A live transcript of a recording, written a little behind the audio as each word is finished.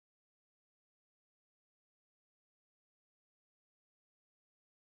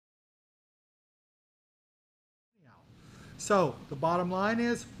So the bottom line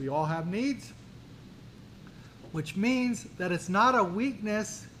is we all have needs, which means that it's not a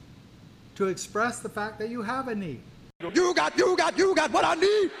weakness to express the fact that you have a need. You got what I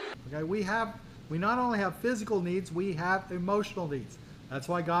need. Okay, we not only have physical needs, we have emotional needs. That's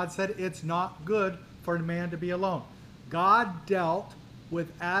why God said it's not good for a man to be alone. God dealt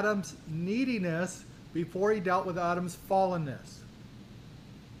with Adam's neediness before he dealt with Adam's fallenness.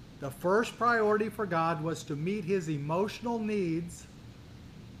 The first priority for God was to meet his emotional needs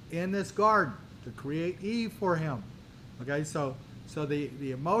in this garden, to create Eve for him. Okay, so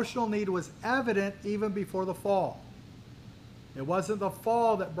the emotional need was evident even before the fall. It wasn't the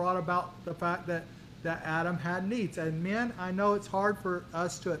fall that brought about the fact that Adam had needs. And men, I know it's hard for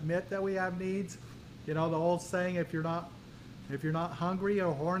us to admit that we have needs. You know, the old saying, if you're not hungry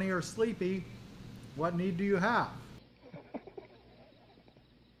or horny or sleepy, what need do you have?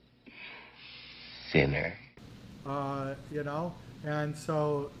 Sinner. You know, and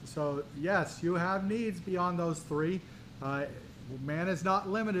so yes, you have needs beyond those three. Man is not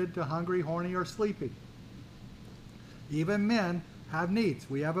limited to hungry, horny, or sleepy. Even men have needs.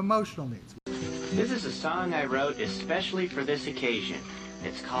 We have emotional needs. This is a song I wrote especially for this occasion.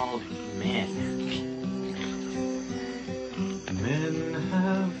 It's called Men. Men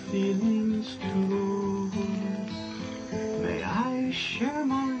have feelings too. May I share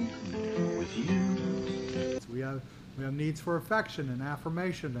mine with you? We have needs for affection and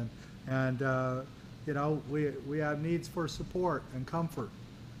affirmation, and you know, we have needs for support and comfort,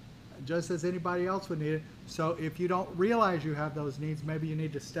 just as anybody else would need it. So if you don't realize you have those needs, maybe you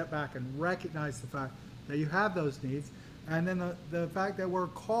need to step back and recognize the fact that you have those needs, and then the fact that we're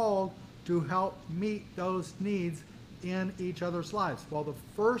called to help meet those needs in each other's lives. Well, the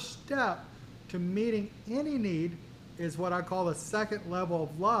first step to meeting any need is what I call the second level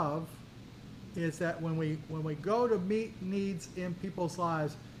of love, is that when we go to meet needs in people's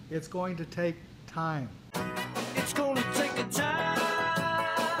lives, it's going to take time. It's gonna take a time,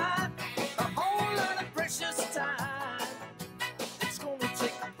 a whole lot of precious time. It's gonna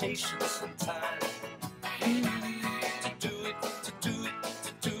take patience and time to do it, to do it,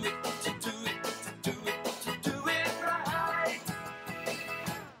 to do it, to do it, to do it, to do it right.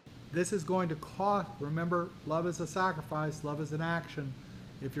 This is going to cost. Remember, love is a sacrifice, love is an action.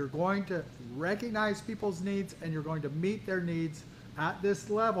 If you're going to recognize people's needs and you're going to meet their needs at this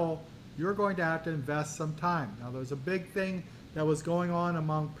level, you're going to have to invest some time. Now, there's a big thing that was going on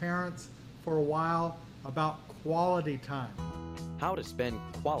among parents for a while about quality time. How to spend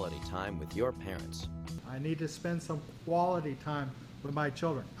quality time with your parents. I need to spend some quality time with my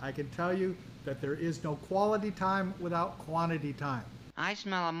children. I can tell you that there is no quality time without quantity time. I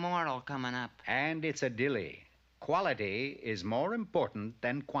smell a mortal coming up. And it's a dilly. Quality is more important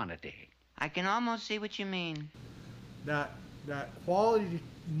than quantity. I can almost see what you mean. That quality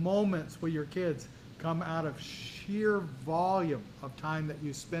moments with your kids come out of sheer volume of time that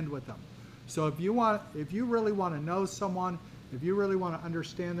you spend with them. So if you really want to know someone, if you really want to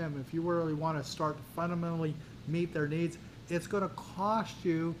understand them, if you really want to start to fundamentally meet their needs, it's going to cost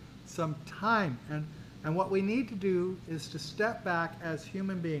you some time. And what we need to do is to step back as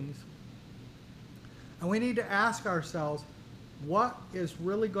human beings, and we need to ask ourselves, what is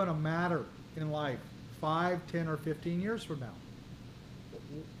really going to matter in life 5, 10, or 15 years from now?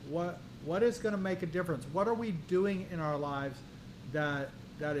 What is going to make a difference? What are we doing in our lives that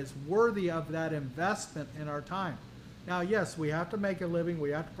is worthy of that investment in our time? Now, yes, we have to make a living.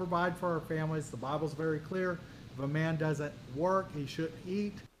 We have to provide for our families. The Bible's very clear. If a man doesn't work, he shouldn't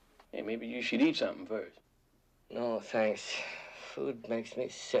eat. Hey, maybe you should eat something first. No, thanks. Food makes me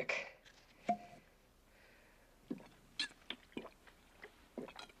sick.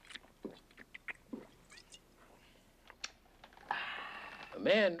 A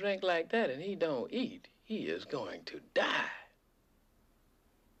man drink like that and he don't eat, he is going to die.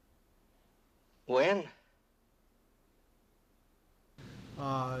 When?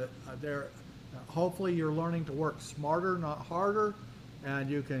 Hopefully you're learning to work smarter, not harder, and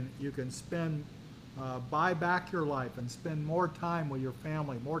you can spend buy back your life and spend more time with your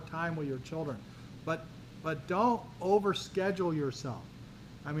family, more time with your children, but don't overschedule yourself.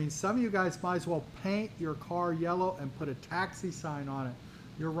 I mean, some of you guys might as well paint your car yellow and put a taxi sign on it.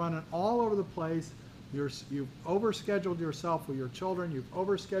 You're running all over the place. You've overscheduled yourself with your children. You've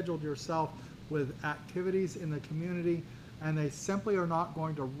overscheduled yourself with activities in the community, and they simply are not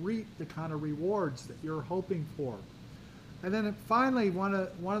going to reap the kind of rewards that you're hoping for. And then finally, one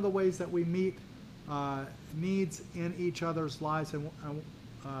of the ways that we meet needs in each other's lives, and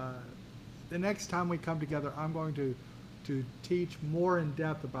the next time we come together, I'm going to teach more in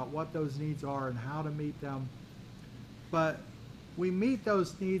depth about what those needs are and how to meet them. But we meet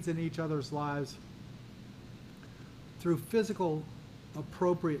those needs in each other's lives through physical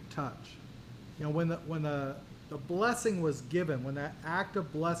appropriate touch. You know, when the blessing was given, when that act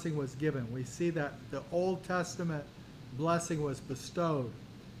of blessing was given, we see that the Old Testament blessing was bestowed.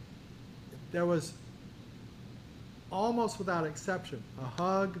 There was, almost without exception, a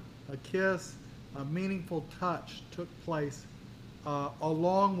hug, a kiss, a meaningful touch took place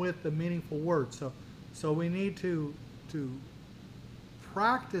along with the meaningful words. So we need to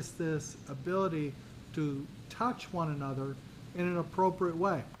practice this ability to touch one another in an appropriate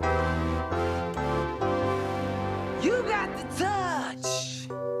way. You got the touch.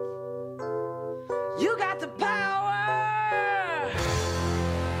 You got the power.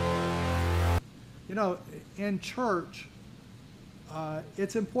 You know, in church,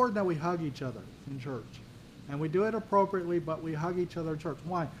 it's important that we hug each other in church. And we do it appropriately, but we hug each other in church.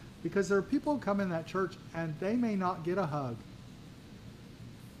 Why? Because there are people who come in that church and they may not get a hug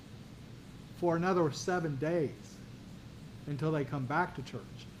for another 7 days until they come back to church.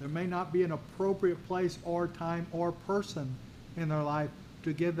 There may not be an appropriate place or time or person in their life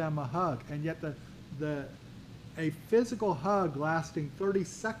to give them a hug. And yet a physical hug lasting 30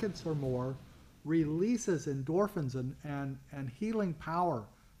 seconds or more releases endorphins and healing power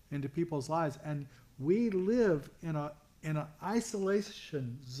into people's lives. And we live in an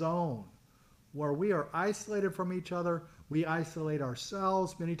isolation zone where we are isolated from each other. We isolate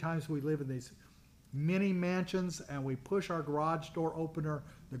ourselves. Many times we live in these mini mansions and we push our garage door opener.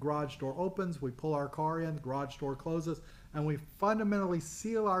 The garage door opens, we pull our car in, the garage door closes, and we fundamentally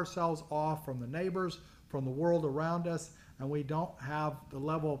seal ourselves off from the neighbors, from the world around us, and we don't have the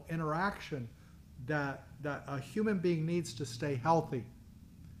level of interaction that a human being needs to stay healthy.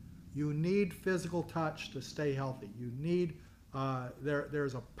 You need physical touch to stay healthy. You need,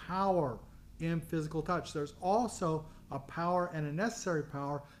 there's a power in physical touch. There's also a power and a necessary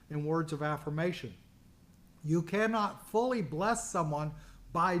power in words of affirmation. You cannot fully bless someone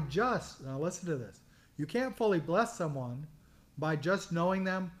by just, now listen to this, you can't fully bless someone by just knowing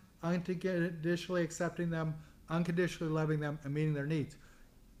them, unconditionally accepting them, unconditionally loving them, and meeting their needs.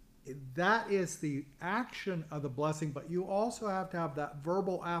 That is the action of the blessing, but you also have to have that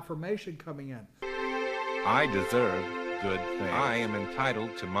verbal affirmation coming in. I deserve good things. I am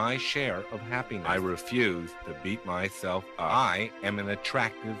entitled to my share of happiness. I refuse to beat myself up. I am an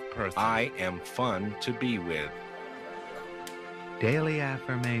attractive person. I am fun to be with. Daily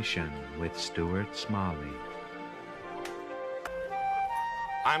Affirmation with Stuart Smalley.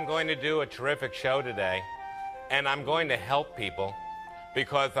 I'm going to do a terrific show today, and I'm going to help people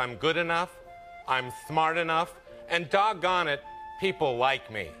because I'm good enough, I'm smart enough, and doggone it, people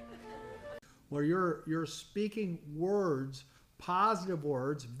like me. Where you're speaking words, positive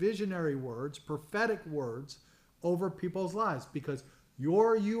words, visionary words, prophetic words over people's lives, because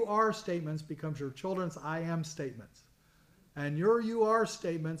your you are statements becomes your children's I am statements. And your you are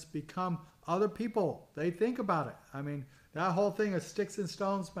statements become other people. They think about it. I mean, that whole thing of sticks and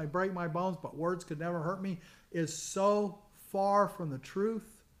stones may break my bones, but words could never hurt me is so far from the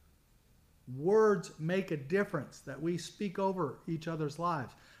truth. Words make a difference that we speak over each other's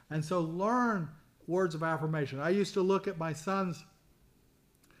lives. And so learn words of affirmation. I used to look at my sons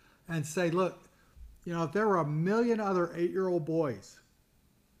and say, look, you know, if there were 1 million other 8-year-old boys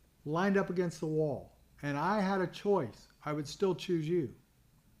lined up against the wall and I had a choice, I would still choose you.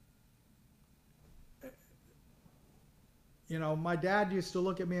 You know, my dad used to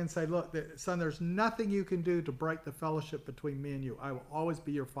look at me and say, look, son, there's nothing you can do to break the fellowship between me and you. I will always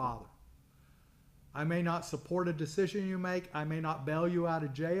be your father. I may not support a decision you make. I may not bail you out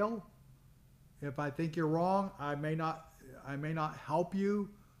of jail. If I think you're wrong, I may not help you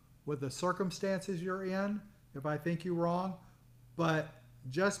with the circumstances you're in if I think you're wrong. But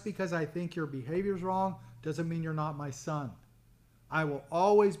just because I think your behavior's wrong doesn't mean you're not my son. I will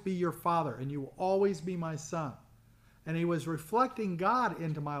always be your father, and you will always be my son. And he was reflecting God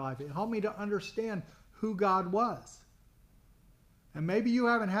into my life. It helped me to understand who God was. And maybe you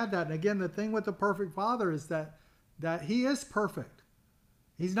haven't had that. And again, the thing with the perfect father is that he is perfect.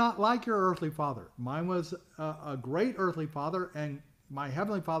 He's not like your earthly father. Mine was a great earthly father, and my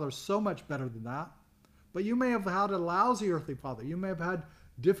heavenly father is so much better than that. But you may have had a lousy earthly father. You may have had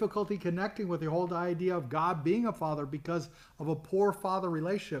difficulty connecting with the whole idea of God being a father because of a poor father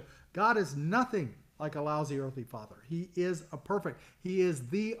relationship. God is nothing like a lousy earthly father. He is a perfect. He is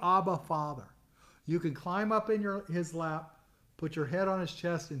the Abba Father. You can climb up in his lap, put your head on his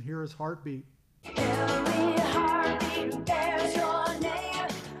chest, and hear his heartbeat. Every heartbeat bears your name,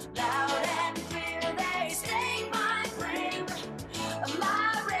 loud and clear they sting my brain.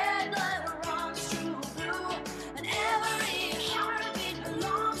 My red blood runs true blue, and every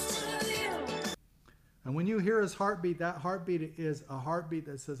hear his heartbeat, that heartbeat is a heartbeat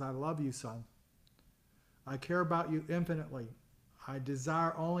that says, I love you, son. I care about you infinitely. I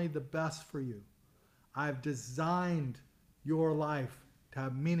desire only the best for you. I've designed your life to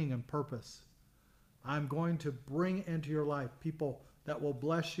have meaning and purpose. I'm going to bring into your life people that will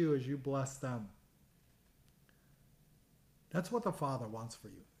bless you as you bless them. That's what the Father wants for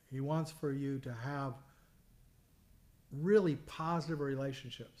you. He wants for you to have really positive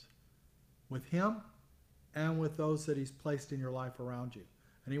relationships with Him and with those that He's placed in your life around you.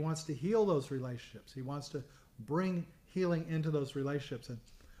 And He wants to heal those relationships. He wants to bring healing into those relationships. And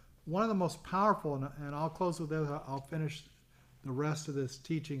one of the most powerful, and I'll close with this, I'll finish the rest of this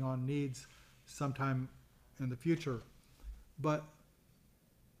teaching on needs sometime in the future. But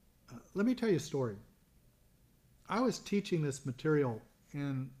let me tell you a story. I was teaching this material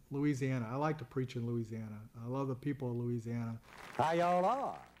in Louisiana. I like to preach in Louisiana. I love the people of Louisiana. How y'all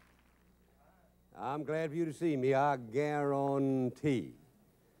are? I'm glad for you to see me, I guarantee.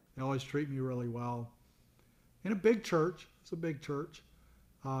 They always treat me really well. In a big church, it's a big church.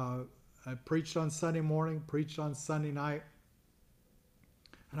 I preached on Sunday morning, preached on Sunday night.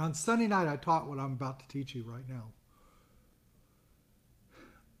 And on Sunday night, I taught what I'm about to teach you right now.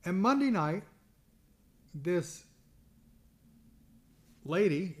 And Monday night, this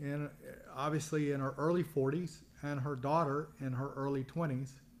lady, obviously in her early 40s, and her daughter in her early 20s,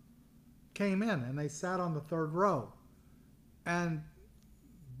 came in, and they sat on the third row. And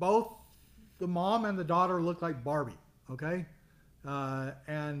both the mom and the daughter looked like Barbie, okay?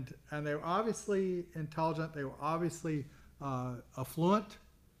 And they were obviously intelligent. They were obviously affluent.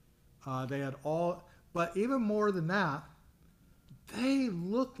 They had all, but even more than that, they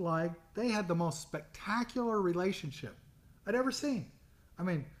looked like they had the most spectacular relationship I'd ever seen. I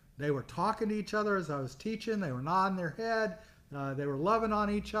mean, they were talking to each other as I was teaching. They were nodding their head. They were loving on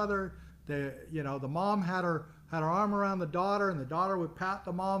each other. They, you know, the mom had her arm around the daughter, and the daughter would pat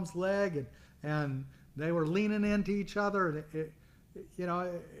the mom's leg, and they were leaning into each other. And you know,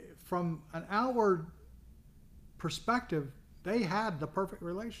 from an outward perspective, they had the perfect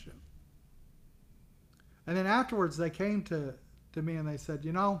relationship. And then afterwards, they came to me and they said,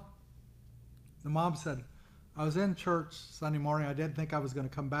 you know, the mom said, I was in church Sunday morning. I didn't think I was going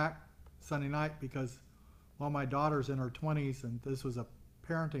to come back Sunday night because, well, my daughter's in her 20s and this was a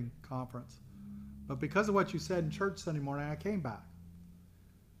parenting conference. But because of what you said in church Sunday morning, I came back.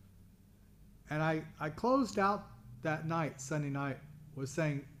 And I closed out that night, Sunday night, was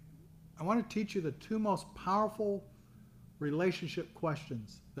saying, I want to teach you the two most powerful relationship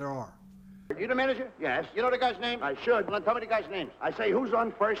questions there are. You the manager? Yes. You know the guy's name? I should. Well, then tell me the guy's name. I say who's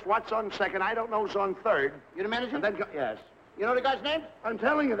on first, what's on second. I don't know who's on third. You the manager? And then yes. You know the guy's name? I'm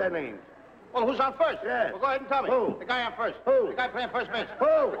telling you their names. Well, who's on first? Yes. Well, go ahead and tell me. Who? The guy on first. Who? The guy playing first base.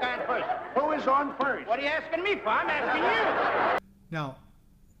 Who? The guy on first. Who is on first? What are you asking me for? I'm asking you. Now,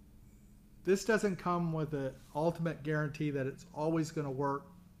 this doesn't come with an ultimate guarantee that it's always going to work.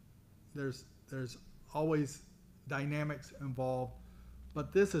 There's always dynamics involved.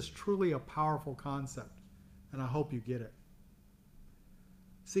 But this is truly a powerful concept, and I hope you get it.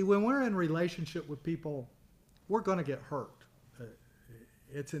 See, when we're in relationship with people, we're going to get hurt.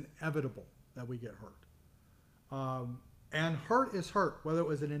 It's inevitable that we get hurt. And hurt is hurt, whether it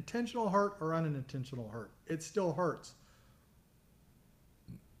was an intentional hurt or unintentional hurt. It still hurts.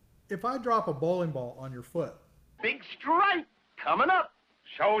 If I drop a bowling ball on your foot. Big strike coming up.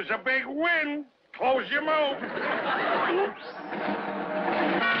 Shows a big win. Close your mouth.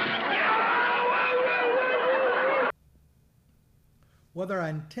 Whether I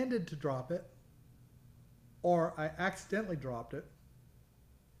intended to drop it or I accidentally dropped it,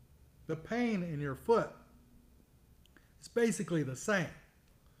 the pain in your foot is basically the same.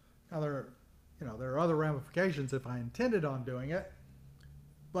 Now there are other ramifications if I intended on doing it,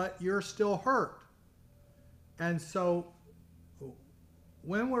 but you're still hurt. And so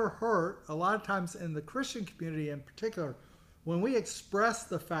when we're hurt, a lot of times in the Christian community in particular, when we express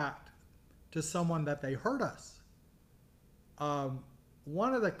the fact to someone that they hurt us,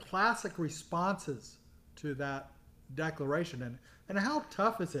 one of the classic responses to that declaration, and how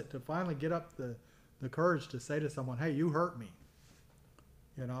tough is it to finally get up the courage to say to someone, hey, you hurt me.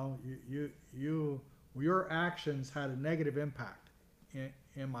 You know, your actions had a negative impact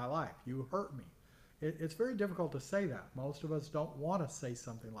in my life. You hurt me. It's very difficult to say that. Most of us don't want to say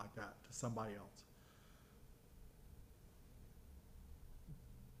something like that to somebody else.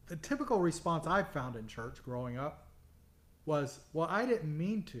 The typical response I've found in church growing up was, well, I didn't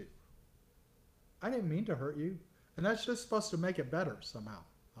mean to. I didn't mean to hurt you. And that's just supposed to make it better somehow.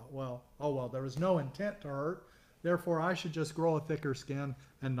 Well, there was no intent to hurt. Therefore, I should just grow a thicker skin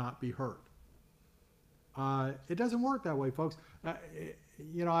and not be hurt. It doesn't work that way, folks.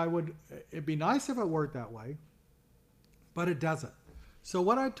 It'd be nice if it worked that way, but it doesn't. So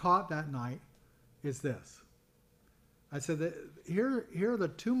what I taught that night is this. I said that here are the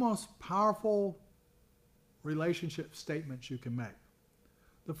two most powerful relationship statements you can make.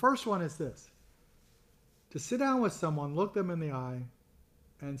 The first one is this: to sit down with someone, look them in the eye,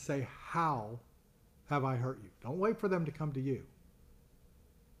 and say, how have I hurt you? Don't wait for them to come to you.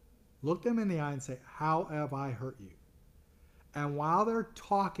 Look them in the eye and say, how have I hurt you? And while they're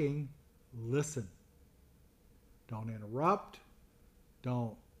talking, listen. Don't interrupt.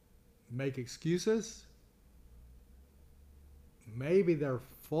 Don't make excuses. Maybe they're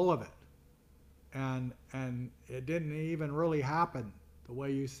full of it. And it didn't even really happen the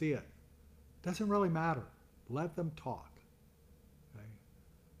way you see it. Doesn't really matter. Let them talk. Okay?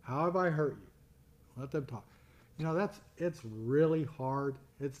 How have I hurt you? Let them talk. It's really hard.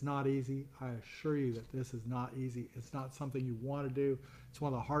 It's not easy. I assure you that this is not easy. It's not something you want to do. It's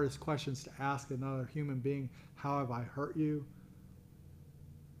one of the hardest questions to ask another human being. How have I hurt you?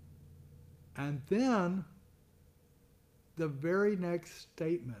 And then the very next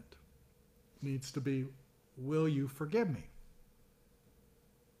statement needs to be, will you forgive me?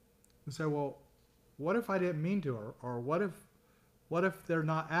 You say, well, what if I didn't mean to? Or what if they're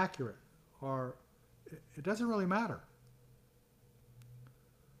not accurate? Or it doesn't really matter.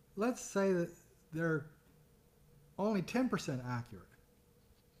 Let's say that they're only 10% accurate.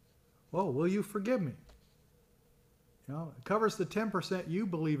 Well, will you forgive me? It covers the 10% you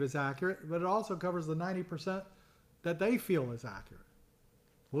believe is accurate, but it also covers the 90% that they feel is accurate.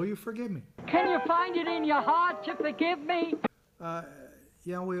 Will you forgive me? Can you find it in your heart to forgive me?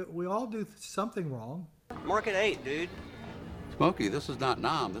 We all do something wrong. Mark at 8, dude. Smokey, this is not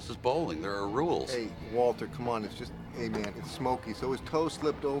Nam. This is bowling. There are rules. Hey, Walter, come on. Hey, man, it's Smokey, so his toe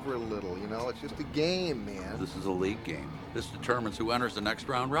slipped over a little, It's just a game, man. This is a league game. This determines who enters the next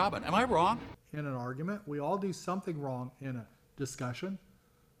round robin. Am I wrong? In an argument, we all do something wrong in a discussion.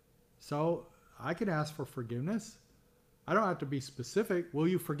 So I can ask for forgiveness. I don't have to be specific. Will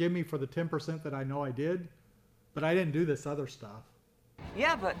you forgive me for the 10% that I know I did? But I didn't do this other stuff.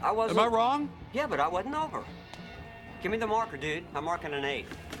 Yeah, but I wasn't... Am I wrong? Yeah, but I wasn't over. Give me the marker, dude. I'm marking an 8.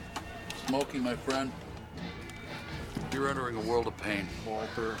 Smokey, my friend, you're entering a world of pain.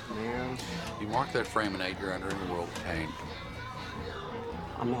 Walter, man. You mark that frame an 8, you're entering a world of pain.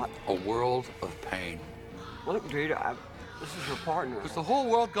 I'm not... A world of pain. Look, dude, this is your partner. Is the whole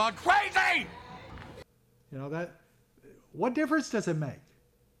world gone crazy? What difference does it make?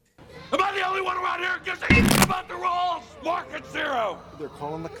 Am I the only one around here who gives a shit about the rules? Mark at 0. They're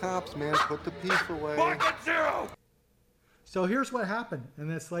calling the cops, man. Put the piece away. Mark at 0. So here's what happened in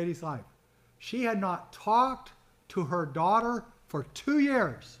this lady's life. She had not talked to her daughter for 2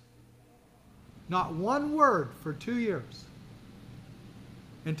 years. Not one word for 2 years.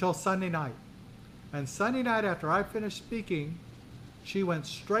 Until Sunday night. And Sunday night, after I finished speaking, she went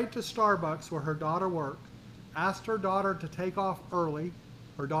straight to Starbucks where her daughter worked, asked her daughter to take off early.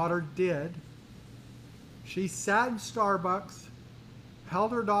 Her daughter did. She sat in Starbucks,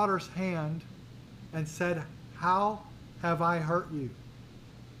 held her daughter's hand, and said, how have I hurt you?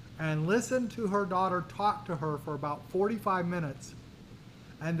 And listened to her daughter talk to her for about 45 minutes.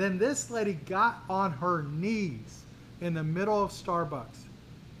 And then this lady got on her knees in the middle of Starbucks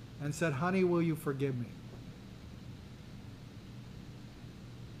and said, honey, will you forgive me?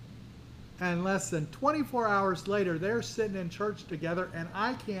 And less than 24 hours later, they're sitting in church together, and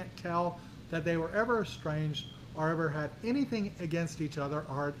I can't tell that they were ever estranged or ever had anything against each other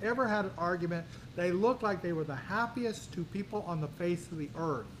or had ever had an argument. They looked like they were the happiest two people on the face of the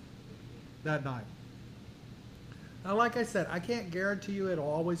earth that night. Now, like I said, I can't guarantee you it'll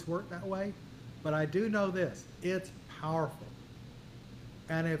always work that way, but I do know this: it's powerful.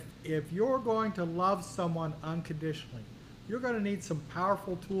 And if you're going to love someone unconditionally, you're going to need some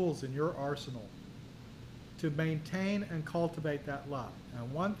powerful tools in your arsenal to maintain and cultivate that love.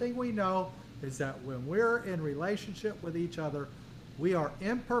 And one thing we know is that when we're in relationship with each other, we are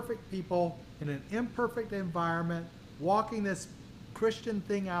imperfect people in an imperfect environment, walking this Christian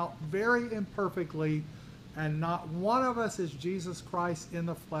thing out very imperfectly, and not one of us is Jesus Christ in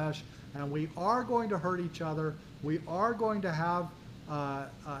the flesh, and we are going to hurt each other. We are going to have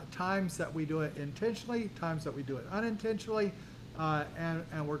times that we do it intentionally, times that we do it unintentionally,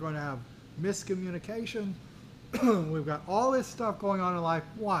 and we're going to have miscommunication. We've got all this stuff going on in life.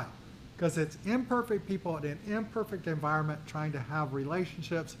 Why? Because it's imperfect people in an imperfect environment trying to have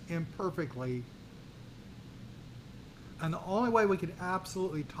relationships imperfectly. And the only way we can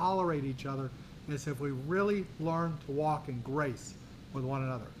absolutely tolerate each other is if we really learn to walk in grace with one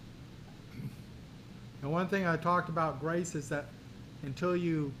another. And one thing I talked about grace is that until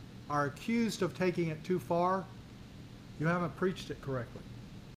you are accused of taking it too far, you haven't preached it correctly.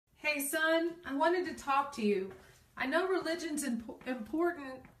 Hey son, I wanted to talk to you. I know religion's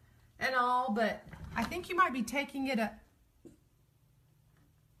important and all, but I think you might be taking it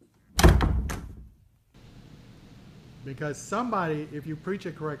Because somebody, if you preach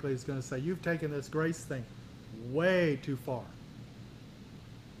it correctly, is going to say, you've taken this grace thing way too far.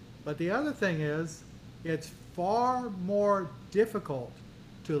 But the other thing is, it's far more difficult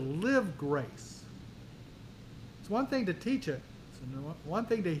to live grace. It's one thing to teach it, it's one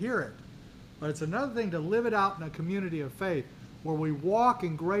thing to hear it, but it's another thing to live it out in a community of faith where we walk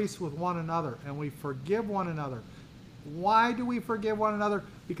in grace with one another and we forgive one another. Why do we forgive one another?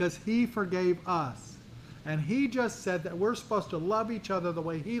 Because He forgave us. And He just said that we're supposed to love each other the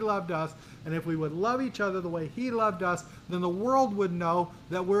way He loved us. And if we would love each other the way He loved us, then the world would know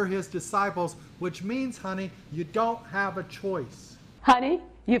that we're His disciples, which means, honey, you don't have a choice. Honey,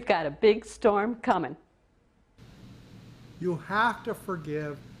 you've got a big storm coming. You have to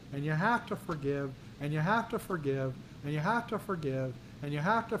forgive, and you have to forgive, and you have to forgive, and you have to forgive, and you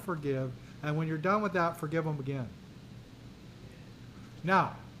have to forgive. And when you're done with that, forgive them again.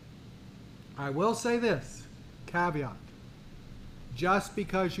 Now, I will say this, caveat. Just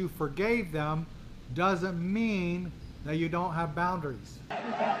because you forgave them doesn't mean that you don't have boundaries.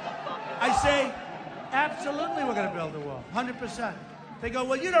 I say, absolutely we're going to build a wall, 100%. They go,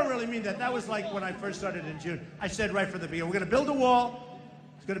 well, you don't really mean that. That was like when I first started in June. I said right from the beginning, we're going to build a wall.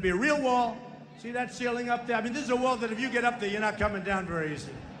 It's going to be a real wall. See that ceiling up there? I mean, this is a wall that if you get up there, you're not coming down very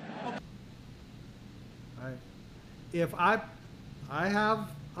easy. If I have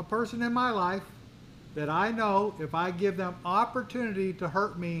a person in my life that I know if I give them opportunity to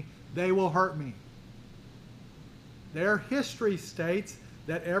hurt me, they will hurt me. Their history states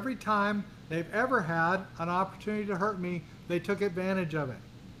that every time they've ever had an opportunity to hurt me, they took advantage of it.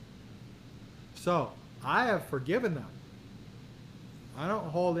 So, I have forgiven them. I don't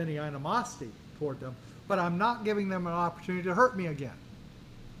hold any animosity toward them, but I'm not giving them an opportunity to hurt me again.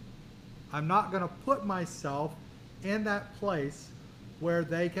 I'm not going to put myself in that place where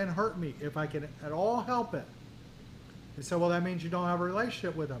they can hurt me if I can at all help it. And so, well, that means you don't have a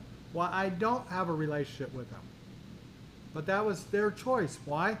relationship with them. Well, I don't have a relationship with them. But that was their choice.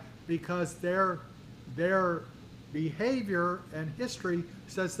 Why? Because their behavior and history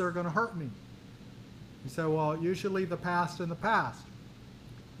says they're going to hurt me. You say, well, you should leave the past in the past.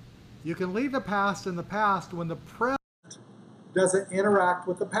 You can leave the past in the past when the present doesn't interact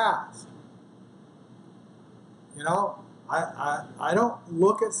with the past. You know, I don't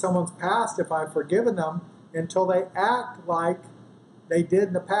look at someone's past if I've forgiven them until they act like they did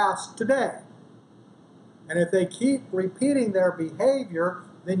in the past today. And if they keep repeating their behavior,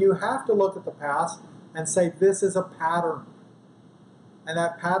 then you have to look at the past and say, this is a pattern. And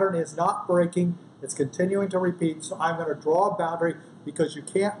that pattern is not breaking, it's continuing to repeat, so I'm going to draw a boundary because you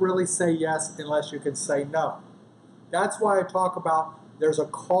can't really say yes unless you can say no. That's why I talk about there's a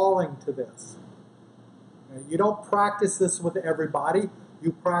calling to this. You don't practice this with everybody.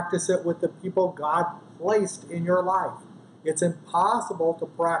 You practice it with the people God placed in your life. It's impossible to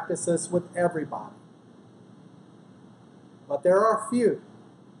practice this with everybody. But there are a few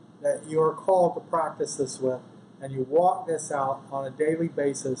that you are called to practice this with, and you walk this out on a daily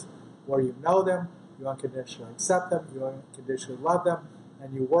basis where you know them, you unconditionally accept them, you unconditionally love them,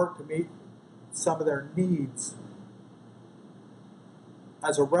 and you work to meet some of their needs.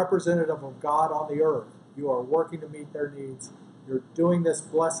 As a representative of God on the earth, you are working to meet their needs. You're doing this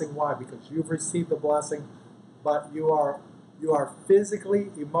blessing. Why? Because you've received the blessing, but you are physically,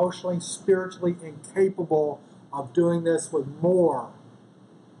 emotionally, spiritually incapable of doing this with more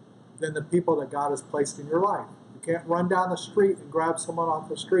than the people that God has placed in your life. You can't run down the street and grab someone off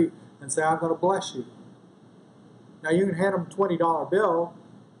the street and say, I'm going to bless you. Now you can hand them a $20 bill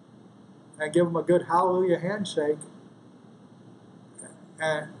and give them a good hallelujah handshake,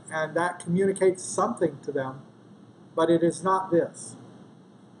 and that communicates something to them, but it is not this.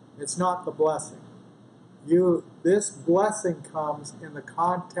 It's not the blessing. This blessing comes in the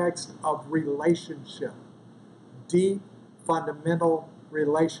context of relationship. Deep, fundamental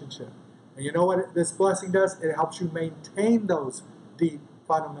relationship. And you know what this blessing does? It helps you maintain those deep,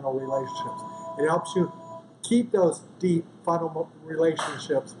 fundamental relationships. It helps you keep those deep, fundamental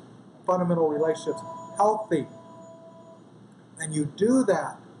relationships healthy. And you do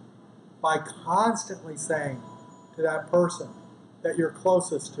that by constantly saying to that person that you're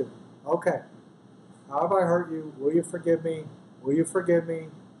closest to, okay, how have I hurt you? Will you forgive me? Will you forgive me?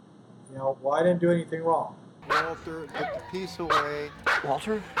 You know, well, I didn't do anything wrong. Walter, put the piece away.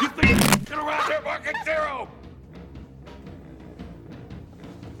 Walter? You think get around here, bucket zero!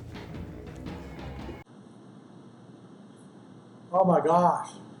 Oh my gosh.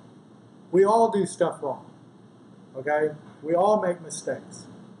 We all do stuff wrong. Okay? We all make mistakes.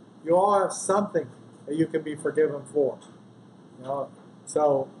 You all have something that you can be forgiven for. You know?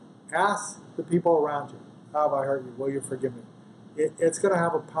 So ask the people around you, how have I hurt you? Will you forgive me? It's going to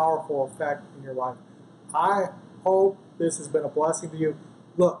have a powerful effect in your life. I hope this has been a blessing to you.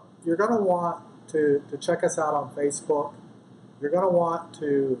 Look, you're going to want to check us out on Facebook. You're going to want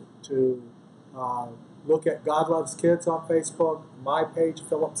to look at God Loves Kids on Facebook, my page,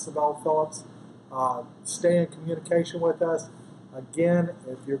 Philip Savell Phillips. Stay in communication with us. Again,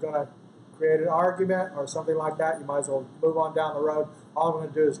 if you're going to create an argument or something like that, you might as well move on down the road. All I'm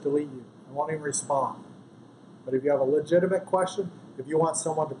going to do is delete you. I won't even respond. But if you have a legitimate question, if you want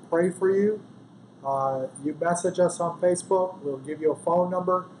someone to pray for you, you message us on Facebook. We'll give you a phone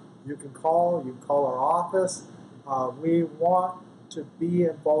number. You can call our office. We want to be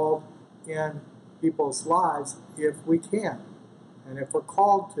involved in people's lives if we can and if we're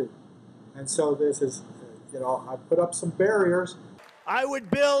called to. And so this is, I put up some barriers. I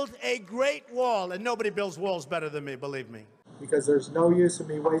would build a great wall, and nobody builds walls better than me, believe me. Because there's no use in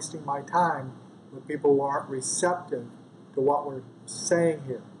me wasting my time with people who aren't receptive to what we're saying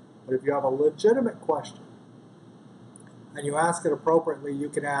here. But if you have a legitimate question and you ask it appropriately, you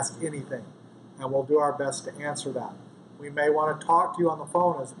can ask anything, and we'll do our best to answer that. We may want to talk to you on the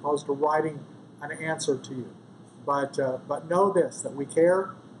phone as opposed to writing an answer to you. But know this, that we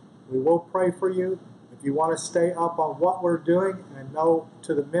care. We will pray for you. If you want to stay up on what we're doing and know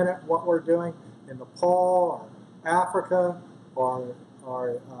to the minute what we're doing in Nepal or Africa or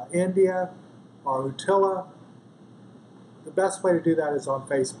India or Utila, the best way to do that is on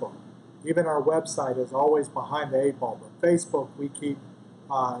Facebook. Even our website is always behind the 8 ball, but Facebook we keep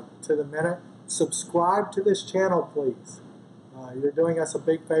to the minute. Subscribe to this channel, please. You're doing us a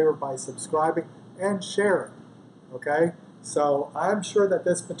big favor by subscribing and share it, okay? So I'm sure that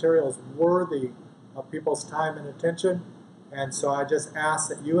this material is worthy of people's time and attention, and so I just ask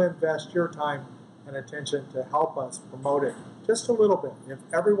that you invest your time and attention to help us promote it just a little bit. If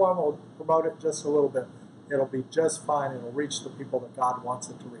everyone will promote it just a little bit, it'll be just fine. It'll reach the people that God wants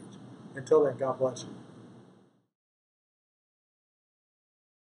it to reach. Until then, God bless you.